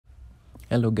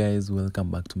Hello guys, welcome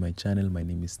back to my channel. My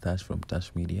name is Tash from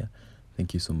Tash Media.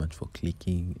 Thank you so much for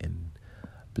clicking, and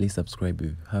please subscribe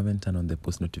if you haven't, turn on the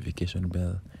post notification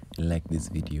bell and like this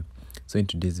video. So in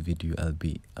today's video I'll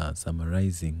be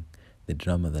summarizing the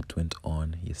drama that went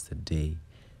on yesterday,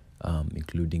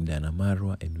 including Diana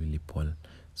Marua and Willy Paul.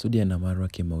 So Diana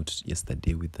Marua came out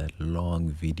yesterday with a long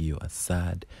video, a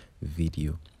sad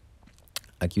video,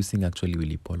 accusing actually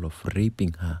Willy Paul of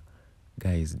raping her.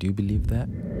 Guys, do you believe that?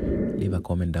 Leave a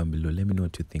comment down below. Let me know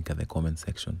what you think at the comment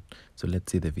section. So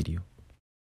let's see the video.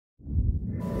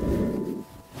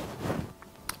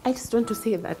 I just want to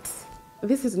say that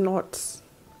this is not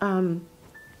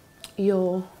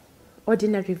your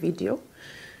ordinary video.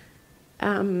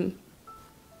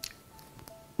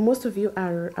 Most of you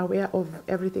are aware of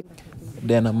everything.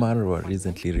 Diana Marua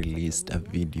recently released a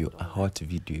video, a hot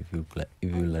video, if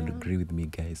you'll agree with me,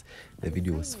 guys. The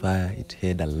video was fire. It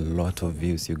had a lot of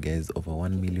views, you guys, over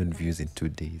 1 million views in 2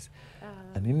 days.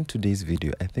 And in today's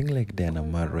video, I think like Diana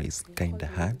Marua is kind of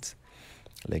hurt.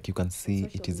 Like you can see,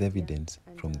 it is evident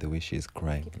from the way she is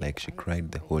crying. Like she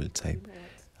cried the whole time.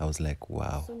 I was like,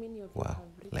 wow,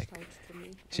 like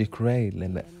she cried,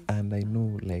 and I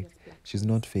know like she's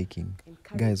not faking.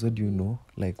 Guys, what do you know?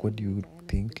 Like, what do you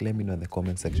think? Let me know in the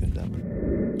comment section down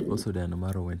below. Also, Diana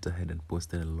Marua went ahead and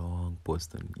posted a long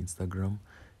post on Instagram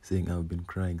saying, I've been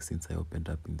crying since I opened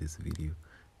up in this video.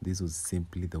 This was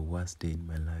simply the worst day in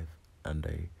my life,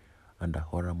 and a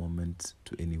horror moment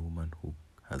to any woman who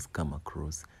has come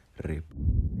across rape.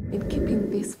 Been keeping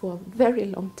this for a very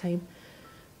long time,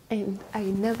 and I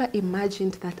never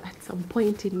imagined that at some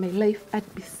point in my life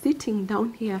I'd be sitting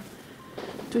down here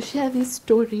to share this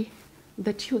story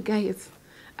that you guys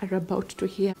are about to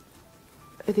hear.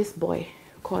 This boy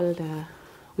called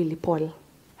Willy Paul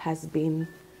has been,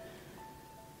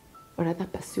 or rather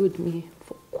pursued me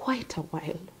for quite a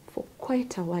while.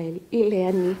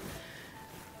 Ile,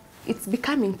 it's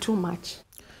becoming too much.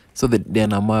 So the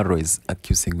Diana Marua is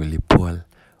accusing Willy Paul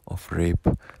of rape.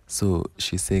 So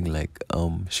she's saying like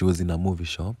she was in a movie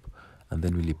shop, and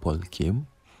then Willy Paul came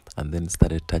and then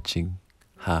started touching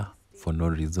her for no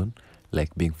reason,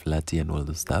 like being flirty and all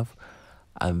the stuff.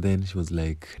 And then she was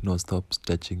like, no, stop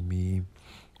touching me,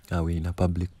 we're in a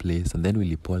public place. And then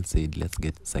Willy Paul said, let's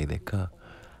get inside the car.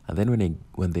 And then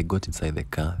when they got inside the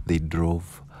car, they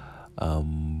drove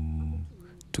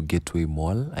to Gateway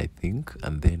Mall, I think.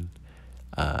 And then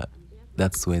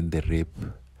that's when the rape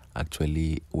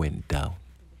actually went down.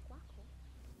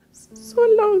 So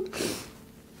long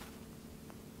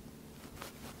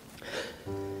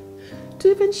to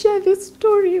even share this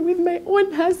story with my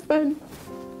own husband.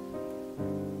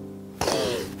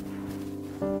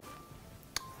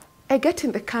 I get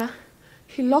in the car,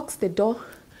 he locks the door,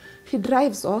 he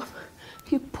drives off,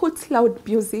 he puts loud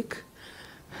music.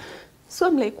 So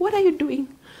I'm like, what are you doing?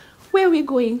 Where are we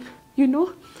going? You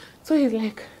know? So he's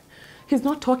like, he's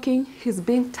not talking, he's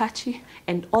being touchy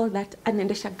and all that.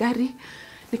 Anaendesha gari,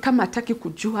 ni kama hataki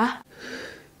kujua.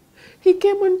 He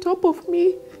came on top of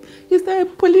me. He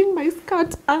started pulling my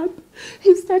skirt up.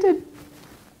 He started...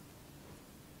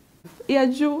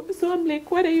 So I'm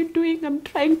like, what are you doing? I'm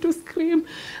trying to scream.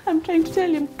 I'm trying to tell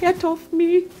him, get off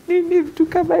me. Need to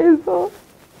cover his off.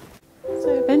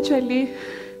 So eventually,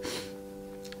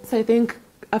 I think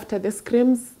after the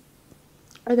screams,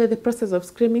 either the process of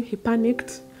screaming, he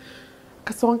panicked.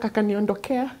 Kasonga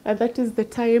kaniondokea. And that is the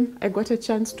time I got a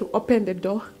chance to open the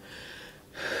door.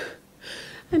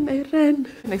 And I ran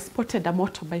and I spotted a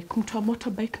motorbike. Mtu wa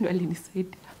motorbike ndo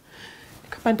alinisaidia.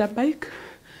 Nikapanda bike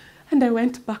and I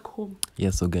went back home.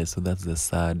 Yeah, so guys, so that's the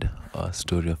sad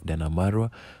story of Diana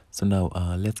Marua. So now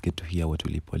let's get to hear what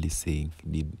Willy Paul is saying.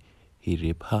 Did he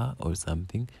rape her or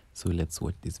something? So let's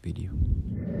watch this video.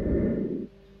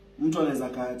 Mtu anaweza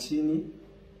kaa chini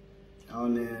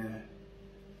aone,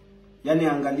 yani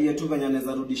angalie tu venye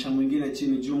anaweza rudisha mwingine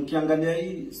chini juu. Mkiangalia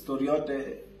hii story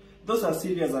yote, those are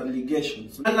serious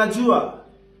allegations. Najua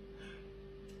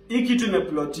hii kitu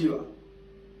imeplotiwa.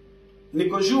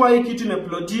 Niko sure hii kitu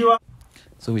imeplotiwa.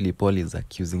 So Willy Paul is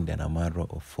accusing Diana Marua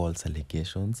of false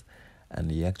allegations,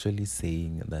 and he actually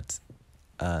saying that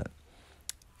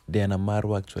Diana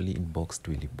Marua actually inboxed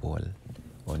Willy Paul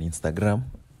on Instagram,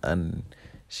 and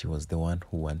she was the one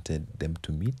who wanted them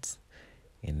to meet,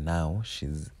 and now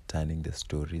she's turning the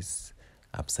stories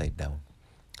upside down.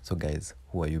 So guys,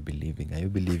 who are you believing? Are you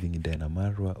believing in Diana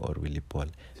Marua or Willy Paul?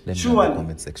 Let me know in the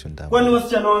comment section down below. Kwani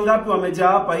wasichana wangapi wamejaa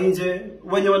hapa nje?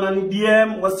 Wenye wanani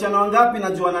DM, wasichana wangapi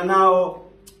najuana nao?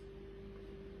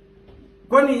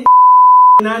 Kwani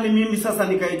nani mimi sasa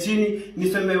nikae chini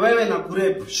niseme wewe na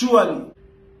kurep? Surely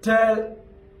tell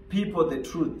people the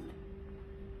truth.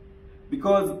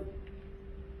 Because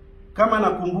Kama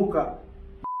nakumbuka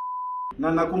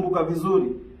na nakumbuka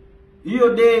vizuri,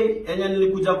 hiyo day yenye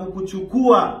nilikuja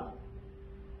kukuchukua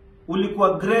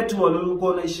ulikuwa Great Wall,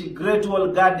 ulikuwa unaishi Great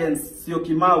Wall Gardens, sio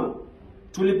Kimau.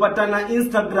 Tulipatana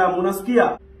Instagram,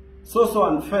 unasikia? So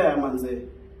unfair manze.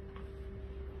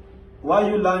 Why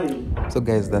you lying? So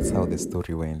guys, that's how the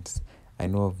story went. I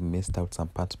know I've missed out some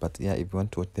parts, but yeah, if you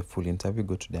want to watch the full interview,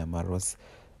 go to Diana Marua's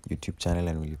YouTube channel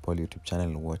and Willy Paul YouTube channel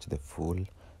and watch the full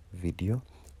video.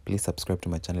 Please subscribe to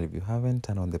my channel if you haven't.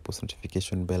 Turn on the post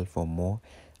notification bell for more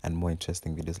and more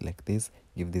interesting videos like this.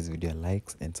 Give this video a like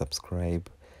and subscribe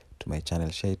to my channel.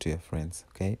 Share it to your friends.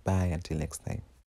 Okay, bye until next time.